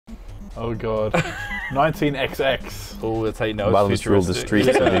Oh god. 19XX. Oh, that's how you know it's Violence ruled the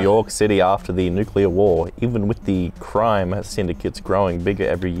futuristic. streets of New York City after the nuclear war. Even with the crime syndicates growing bigger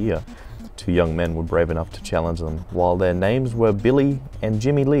every year, two young men were brave enough to challenge them. While their names were Billy and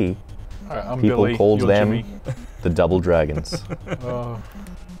Jimmy Lee, Alright, I'm people Billy, called you're them Jimmy. the Double Dragons. Oh.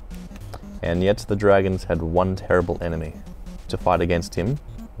 And yet the dragons had one terrible enemy. To fight against him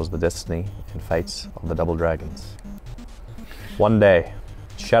was the destiny and fates of the Double Dragons. One day,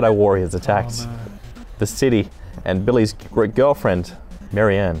 Shadow Warriors attacked the city, and Billy's great girlfriend,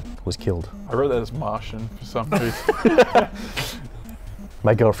 Marianne, was killed. I wrote that as Martian for some reason.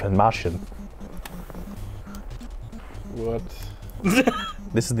 My girlfriend, Martian. What?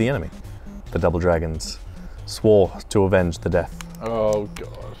 This is the enemy. The Double Dragons swore to avenge the death. Oh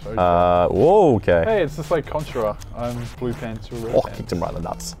god. Okay. Whoa, okay. Hey, it's just like Contra. I'm blue pants, you're red Oh, pants. kicked him right in the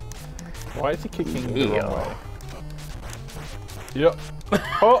nuts. Why is he kicking the Yeah. wrong way? Yep.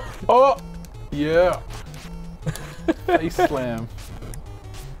 Oh! Oh! Yeah! Face slam.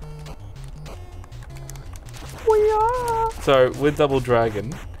 So with Double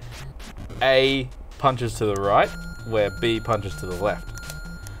Dragon, A punches to the right, where B punches to the left.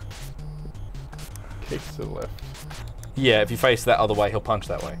 Kicks to the left. Yeah, if you face that other way, he'll punch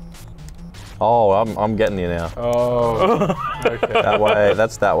that way. Oh, I'm getting you now. Oh. Okay. That way,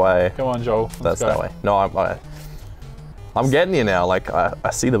 that's that way. Come on, Joel. Let's That's go. that way. No, I'm getting you now. Like, I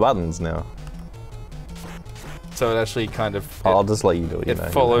see the buttons now. So it actually kind of I'll just let you do it. You it know.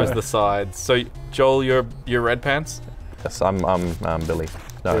 follows the sides. So Joel, you're red pants. Yes, I'm Billy.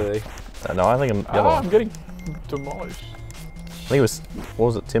 No, Really? no, I think I'm the other Ah, one. I'm getting demolished. I think it was, what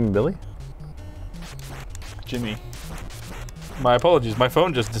was it, Tim and Billy? Jimmy. My apologies. My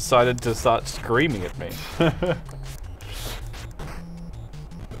phone just decided to start screaming at me.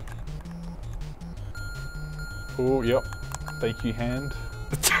 Oh, yep. Thank you, hand.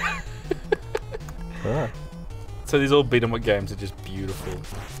 Alright. So these all beat 'em up games are just beautiful.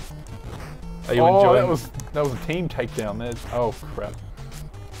 Are you Oh, enjoying? that was a team takedown there. Oh crap.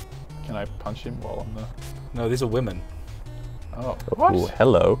 Can I punch him while I'm there? No, these are women. Oh. What? Ooh,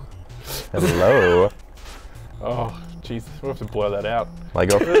 hello. Hello. Oh, jeez. We'll have to blur that out. My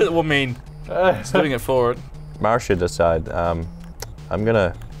girlfriend, Well, I mean, it's doing it for it. Marcia decide. I'm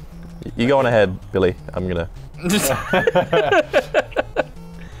gonna. You go on ahead, Billy. I'm gonna.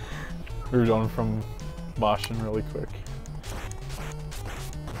 Moved on from Martian really quick.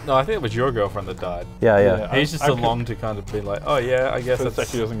 No, I think it was your girlfriend that died. Yeah, yeah. Yeah. He's just I along to kind of be like, oh yeah, I guess So this that's...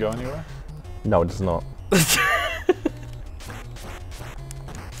 actually doesn't go anywhere? No, it does not.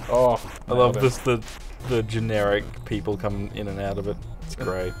 Oh. I love nailed it. this, the generic people coming in and out of it. It's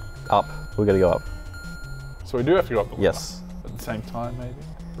great. Up. We gotta go up. So we do have to go up the ladder. Yes. At the same time, maybe?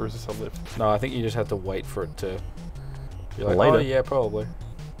 Or is this a lift? No, I think you just have to wait for it to be like, Later. oh yeah, probably.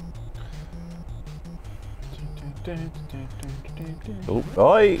 Ooh.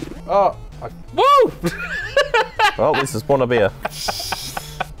 Oi! Oh! Woo! Well, this is one of beer.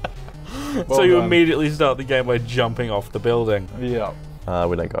 Well So you done. immediately start the game by jumping off the building. Yeah.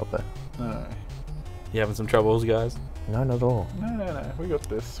 We don't go up there. No. You having some troubles, guys? No, not at all. No. We got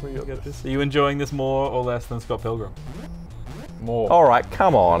this. We got this. Are you enjoying this more or less than Scott Pilgrim? More. Alright,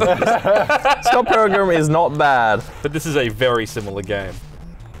 come on. Scott Pilgrim is not bad. But this is a very similar game.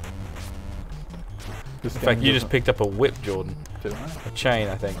 This In fact, you just picked up a whip, Jordan. Did I? A chain,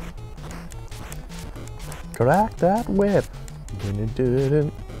 I think. Crack that whip.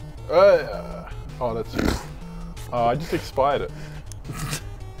 Dun-dun-dun-dun. Oh, that's you. Oh, I just expired it.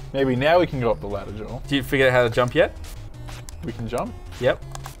 Maybe now we can go up the ladder, Joel. Do you figure out how to jump yet? We can jump? Yep.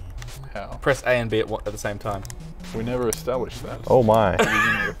 How? Press A and B at the same time. We never established that. Oh my. To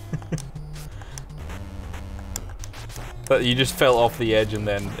begin with. But you just fell off the edge and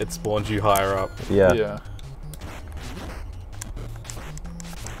then it spawns you higher up. Yeah. Yeah.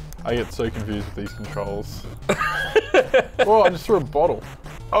 I get so confused with these controls. Oh, I just threw a bottle.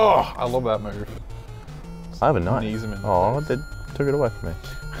 Oh, I love that move. I have a knife. Knees him in the Oh, face. they took it away from me.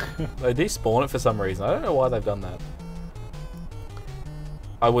 They despawn it for some reason. I don't know why they've done that.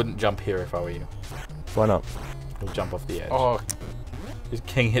 I wouldn't jump here if I were you. Why not? You'll jump off the edge. Oh, Just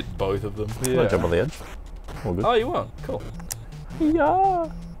King hit both of them. I'll yeah. jump on the edge. All good. Oh, you won't. Cool. Yeah.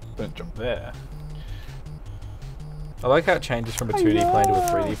 Don't jump there. I like how it changes from a 2D plane to a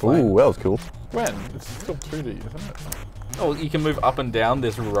 3D plane. Ooh, that was cool. When? It's still 2D, isn't it? Oh, you can move up and down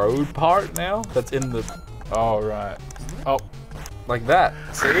this road part now. That's in the... Oh, right. Oh. Like that.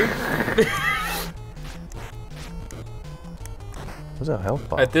 See? What's our health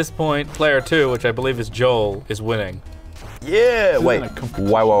bar? At this point, player 2, which I believe is Joel, is winning. Yeah. This Wait. isn't a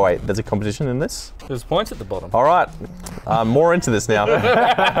competition. Wait. There's a competition in this. There's points at the bottom. All right. I'm more into this now.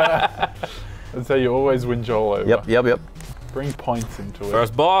 That's how you always win Joel over. Yep. Bring points into it.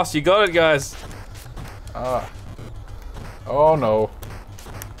 First boss, you got it, guys. Ah. Oh no.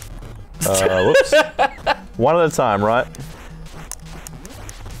 Whoops. One at a time, right?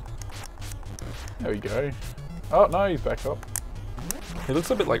 There we go. Oh no, he's back up. He looks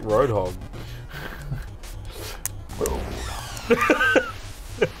a bit like Roadhog.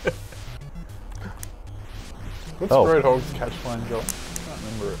 What's Roadhog's catchline, Joel? I can't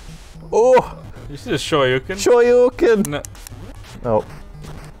remember it. Oh! You see the Shoryuken? Shoryuken! No. Oh.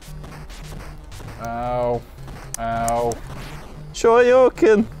 Ow. Ow.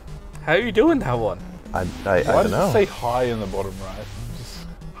 Shoryuken! How are you doing that one? I Why don't does know. it say high in the bottom right? Just...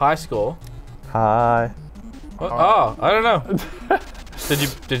 High score. Hi. Oh, I don't know.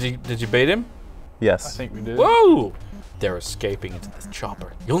 Did you beat him? Yes. I think we did. Whoa! They're escaping into the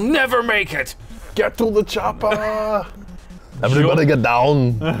chopper. You'll never make it. Get to the chopper! Everybody get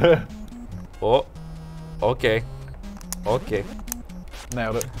down. Oh. Okay. Okay.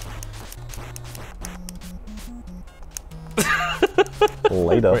 Nailed it.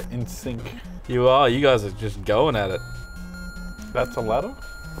 Later. We're in sync. You are. You guys are just going at it. That's a ladder?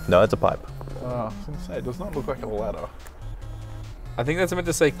 No, it's a pipe. I was going to say, it does not look like a ladder. I think that's meant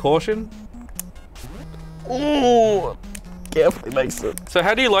to say caution. Ooh! Carefully makes it. So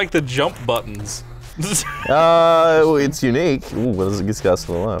how do you like the jump buttons? It's unique. Ooh, what does it get guys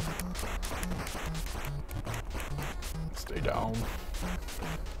to the left? Stay down.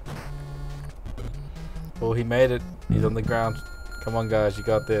 Oh, he made it. He's on the ground. Come on, guys. You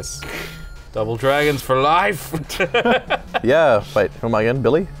got this. Double dragons for life. Yeah. Wait, who am I again?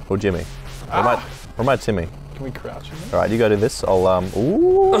 Billy or Jimmy? Or am I Timmy? Can we crouch in there? All right, you go do this. I'll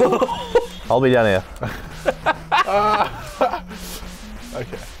Ooh. I'll be down here.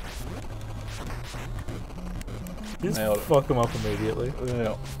 Okay. Just Nailed it. fuck him up immediately.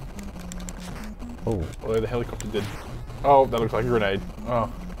 Yeah. Oh. Although the helicopter did. Oh, that looks like a grenade.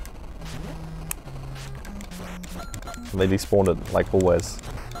 Oh. They despawned it like always.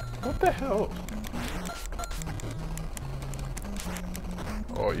 What the hell?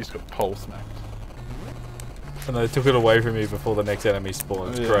 Oh, you just got pole smacked. And they took it away from you before the next enemy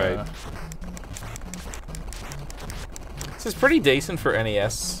spawned. It's great. This is pretty decent for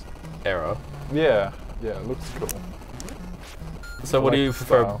NES era. Yeah, yeah, it looks cool. So I what do like you the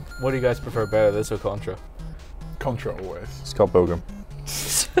prefer? style. What do you guys prefer better, this or Contra? Contra always. Scott Pilgrim.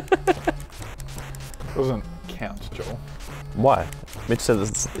 Doesn't count, Joel. Why? Mitch said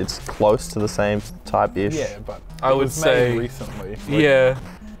it's close to the same type-ish. Yeah, but I it would was say- made recently. Like, Yeah.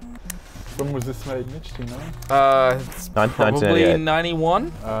 When was this made, Mitch? Do you know? It's 1988. probably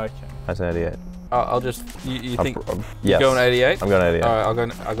 91. Okay. 1988. I'll just. You think Yes. going 88? I'm going 88. All right,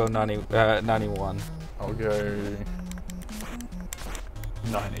 I'll go 91. I'll go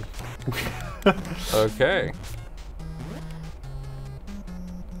 90. Okay.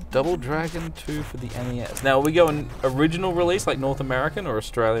 Double Dragon 2 for the NES. Now, are we going original release, like North American, or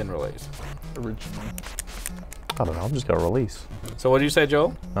Australian release? Original. I don't know. I'm just going to release. So what do you say, Joel?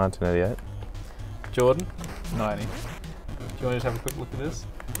 1988. Jordan? 90. Do you want to just have a quick look at this?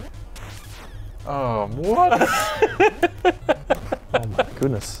 Oh, what? Oh my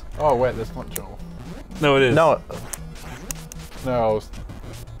goodness. Oh, wait, that's not Joel. No, it is. No. No, I was.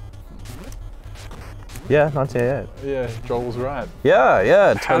 Yeah, 1988. Yeah, Joel was right.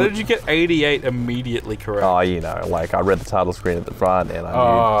 Yeah. How did you get 88 immediately correct? Oh, you know, like I read the title screen at the front and I knew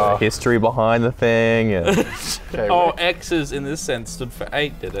Oh. the history behind the thing. And Okay, Oh, wait. X's in this sense stood for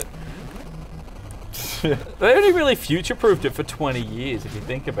 8, did it? They only really future-proofed it for 20 years, if you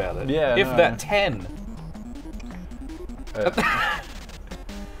think about it. Yeah, If no. that 10. In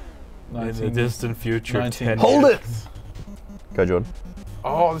the 19 distant future, 19 10 Hold years. it! Go, Jordan.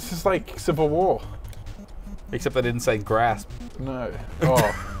 Oh, this is like Civil War. Except they didn't say grasp. No. Oh,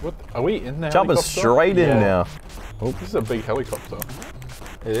 what? Are we in there? Jumping straight in now. Oh, this is a big helicopter.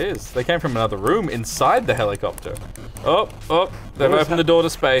 It is. They came from another room inside the helicopter. Oh, they've What is opened the door to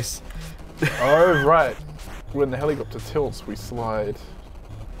space. Oh, right. When the helicopter tilts, we slide.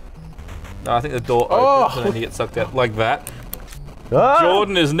 No, I think the door opens and then you get sucked out like that. Ah!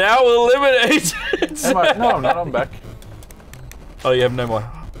 Jordan is now eliminated. Am I? No, I'm not. I'm back. Oh, you have no more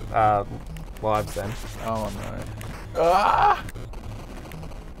lives then. Oh, no. Ah!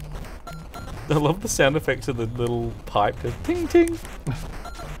 I love the sound effects of the little pipe. Goes ting ting.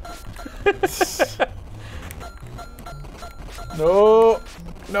 No!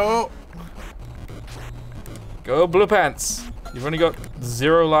 No! Go Blue Pants. You've only got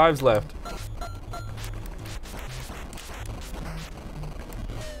 0 lives left.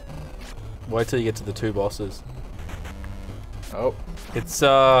 Wait till you get to the 2 bosses. Oh, It's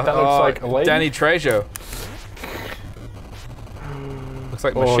that looks like a lady. Danny Trejo. Looks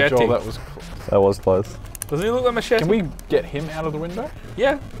like Oh, Machete. Joel, that was close. That was close. Doesn't he look like Machete? Can we get him out of the window?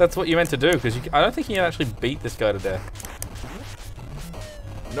 Yeah, that's what you meant to do, because I don't think you can actually beat this guy to death.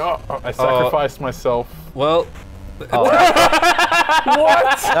 No, I sacrificed myself. Well... Oh.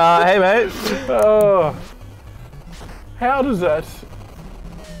 What? Hey, mate. Oh. How does that...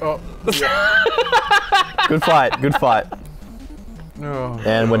 Oh, yeah. Good fight. Good fight. Oh,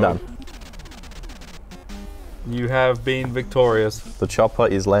 And we're done. You have been victorious. The chopper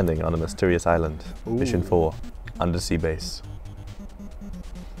is landing on a mysterious island. Ooh. Mission 4. Undersea base.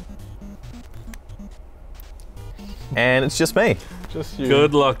 And it's just me. Just you.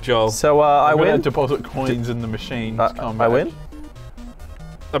 Good luck, Joel. So I I'm gonna win. deposit coins in the machine. to come I back. win.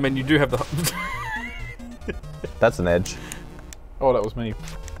 I mean, you do have the... That's an edge. Oh, that was me.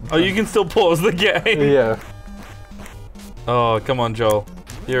 Oh, you can still pause the game. Yeah. Oh, come on, Joel.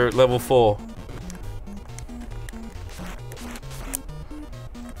 You're at level 4.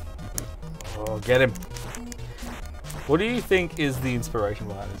 Oh, get him. What do you think is the inspiration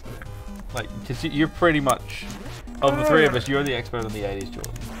behind this game? Like, because you're pretty much... Of the three of us, you're the expert in the 80s,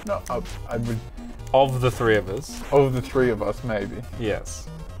 Jordan. No, I would. Of the three of us, Of the three of us, maybe. yes.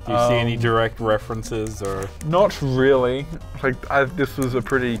 Do you see any direct references or... Not really. Like, this was a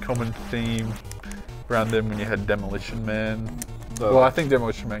pretty common theme around then when you had Demolition Man. Well, I think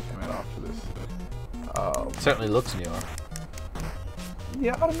Demolition Man came out after this. certainly looks newer.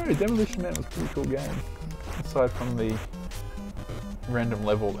 Yeah, I don't know. Demolition Man was a pretty cool game. Aside from the random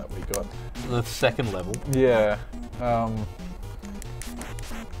level that we got. The second level. Yeah.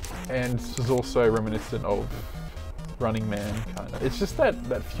 And this was also reminiscent of Running Man, kind of. It's just that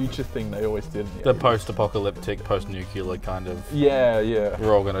future thing they always did in The 80s. post-apocalyptic, post-nuclear kind of... Yeah, yeah.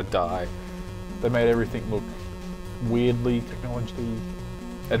 We're all gonna die. They made everything look weirdly technology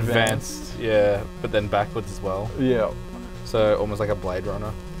advanced. Yeah, but then backwards as well. Yeah. So almost like a Blade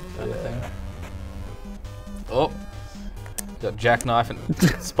Runner kind of thing. Oh, got jackknife and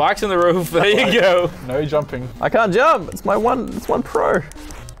spikes in the roof. There you go. No jumping. I can't jump. It's my one. It's one pro.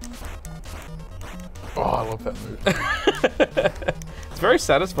 Oh, I love that move. It's very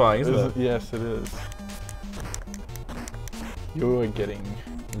satisfying, isn't it? Yes, it is. You're getting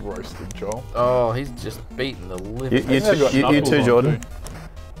roasted, Joel. Oh, he's just beating the living. You too, Jordan.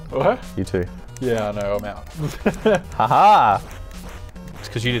 What? You too. Yeah, I know. I'm out. Haha. It's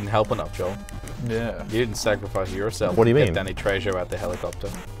because you didn't help enough, Joel. Yeah. You didn't sacrifice yourself. What do you to mean? Get Danny Trejo out the helicopter.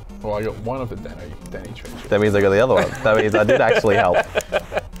 Well, I got one of the Danny treasures. That means I got the other one. That means I did actually help.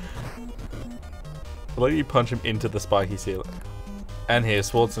 I'll let you punch him into the spiky ceiling. And here's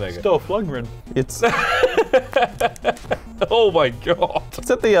Schwarzenegger. Stealth Lundgren. It's. Oh my god. Is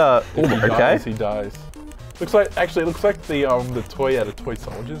that the okay? He dies. Looks like it looks like the toy out of Toy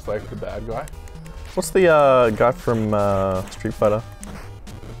Soldiers, like the bad guy. What's the guy from Street Fighter?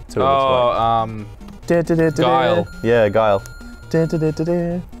 That's who it looks like. Guile. Yeah, Guile.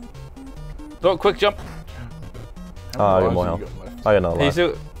 Oh, quick jump. Oh, I got more lives health. have you got left? I got another He's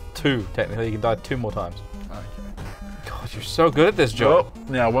life. at 2, technically. You can die 2 more times. Okay. God, you're so good at this, Joel. Well,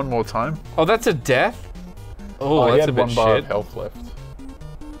 now one more time. Oh, that's a death? Oh, he that's had a bit one bar shit. of health left.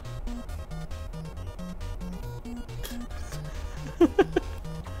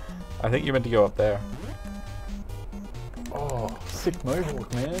 I think you're meant to go up there. Oh, sick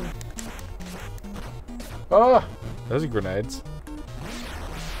mohawk, man. Ah! Those are grenades.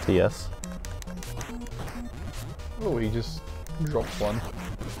 TS. Oh, he just dropped one.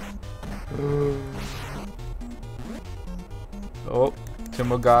 Oh, 2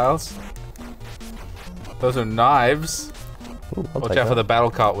 more guiles. Those are knives. Ooh, I'll Watch take out for that. the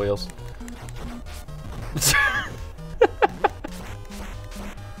battle cartwheels.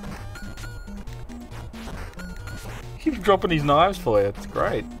 Keeps dropping these knives for you. It's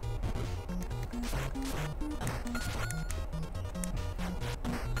great.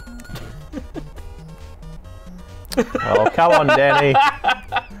 Oh, come on, Danny.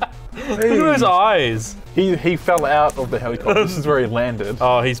 Look at those eyes. He fell out of the helicopter. This is where he landed.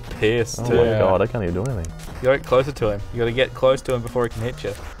 Oh, he's pissed Oh too. my Yeah. god, I can't even do anything. You gotta get closer to him. You gotta get close to him before he can hit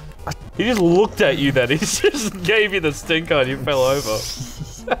you. He just looked at you then. He just gave you the stink eye and you fell over.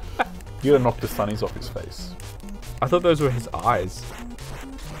 You gotta knock the sunnies off his face. I thought those were his eyes.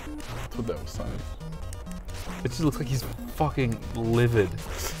 I thought that was sunny. It just looks like he's fucking livid.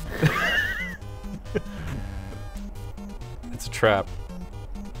 It's a trap.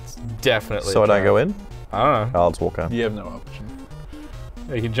 It's definitely So a I don't trap. go in? I don't know. Oh, let's walk out. You have no option.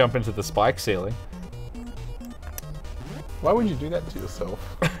 You can jump into the spike ceiling. Why would you do that to yourself?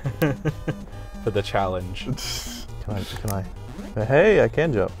 For the challenge. Can I? Hey, I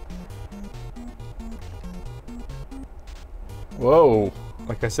can jump. Whoa.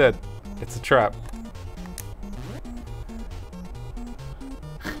 Like I said, it's a trap.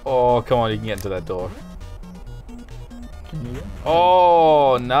 Oh, come on, you can get into that door. Can you get?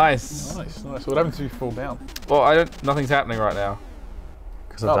 Oh, nice. Nice, nice. What happens if you fall down? Well, nothing's happening right now.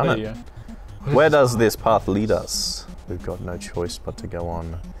 Because I've done there it. you go. Where does this path lead us? We've got no choice but to go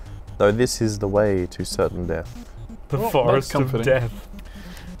on. Though this is the way to certain death. The Well, forest that's of comforting. death.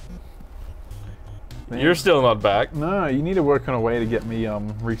 Man. You're still not back. No, you need to work on a way to get me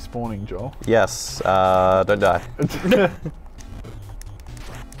respawning, Joel. Yes, don't die.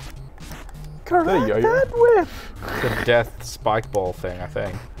 There you go. That whiff! The death spike ball thing, I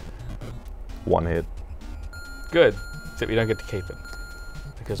think. One hit. Good. Except you don't get to keep it.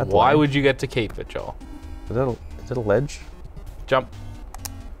 Because That's why lame. would you get to keep it, Joel? Is it a ledge? Jump.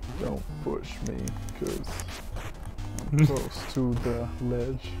 Don't push me, because I'm close to the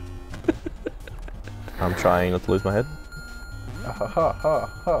ledge. I'm trying not to lose my head. Ha ha ha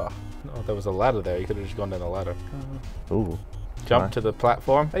ha. Oh, there was a ladder there. You could have just gone down the ladder. Ooh. Jump Nice. to the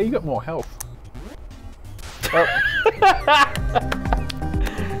platform. Hey, you got more health.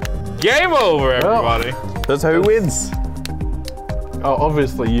 Game over, everybody. That's who wins. Oh,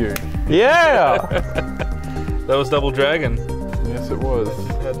 obviously you. Yeah! That was Double Dragon. Yes, it was.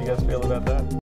 How do you guys feel about that?